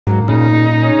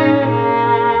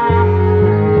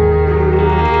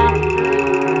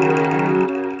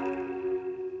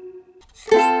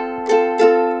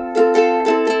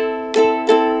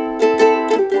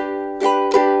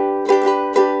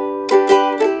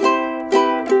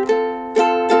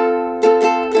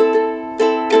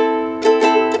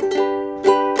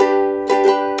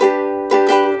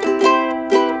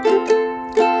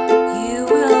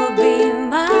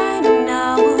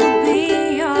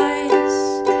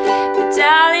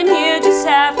Darling, you just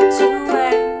have to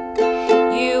wait.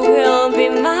 You will be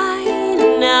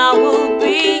mine, I will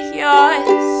be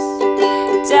yours.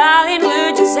 Darling,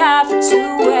 we just have to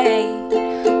wait.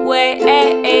 Wait,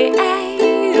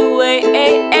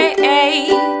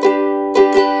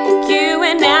 you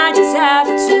and I just have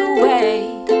to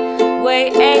wait.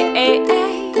 Wait,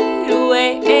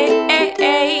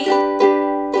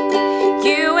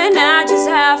 you and I just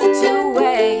have to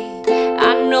wait.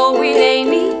 I know it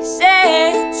ain't easy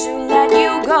to let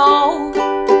you go,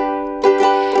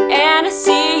 and I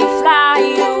see you fly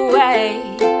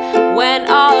away, when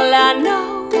all I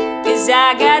know is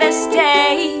I gotta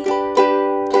stay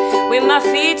with my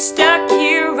feet stuck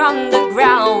here on the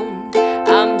ground.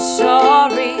 I'm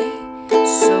sorry,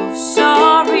 so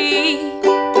sorry,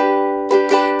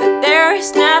 but there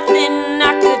is nothing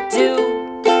I could do.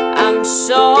 I'm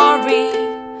sorry,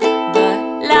 but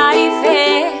life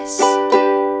is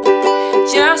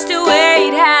just the way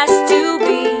it has to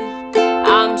be.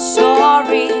 I'm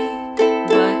sorry,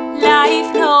 but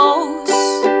life knows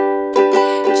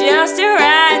just the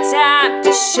right time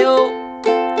to show